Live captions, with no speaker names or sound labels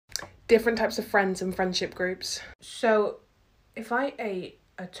different types of friends and friendship groups. So if I ate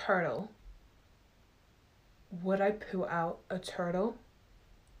a turtle, would I poo out a turtle?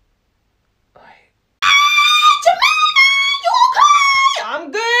 I'm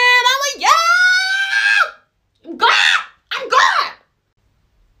good. I'm like, yeah. I'm good. I'm good.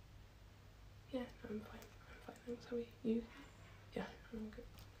 Yeah, I'm fine. Thanks. How are you? Yeah, I'm good.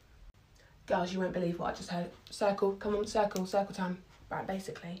 Girls, you won't believe what I just heard. Circle. Come on, circle time. Right,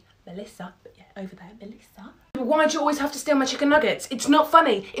 basically, Melissa. But yeah, over there, Melissa. Why do you always have to steal my chicken nuggets? It's not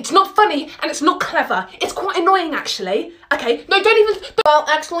funny. It's not funny and it's not clever. It's quite annoying, actually. Okay, no, don't even. Well,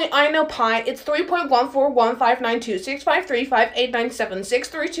 actually, I know pi. It's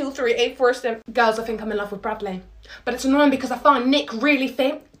 3.1415926535897632384. Girls, I think I'm in love with Bradley. But it's annoying because I find Nick really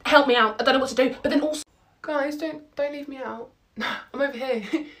thin. Help me out. I don't know what to do. But then also, guys, don't leave me out. I'm over here.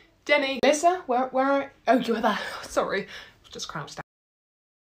 Jenny. Melissa, where are? Oh, you're there. Sorry, just crouched down.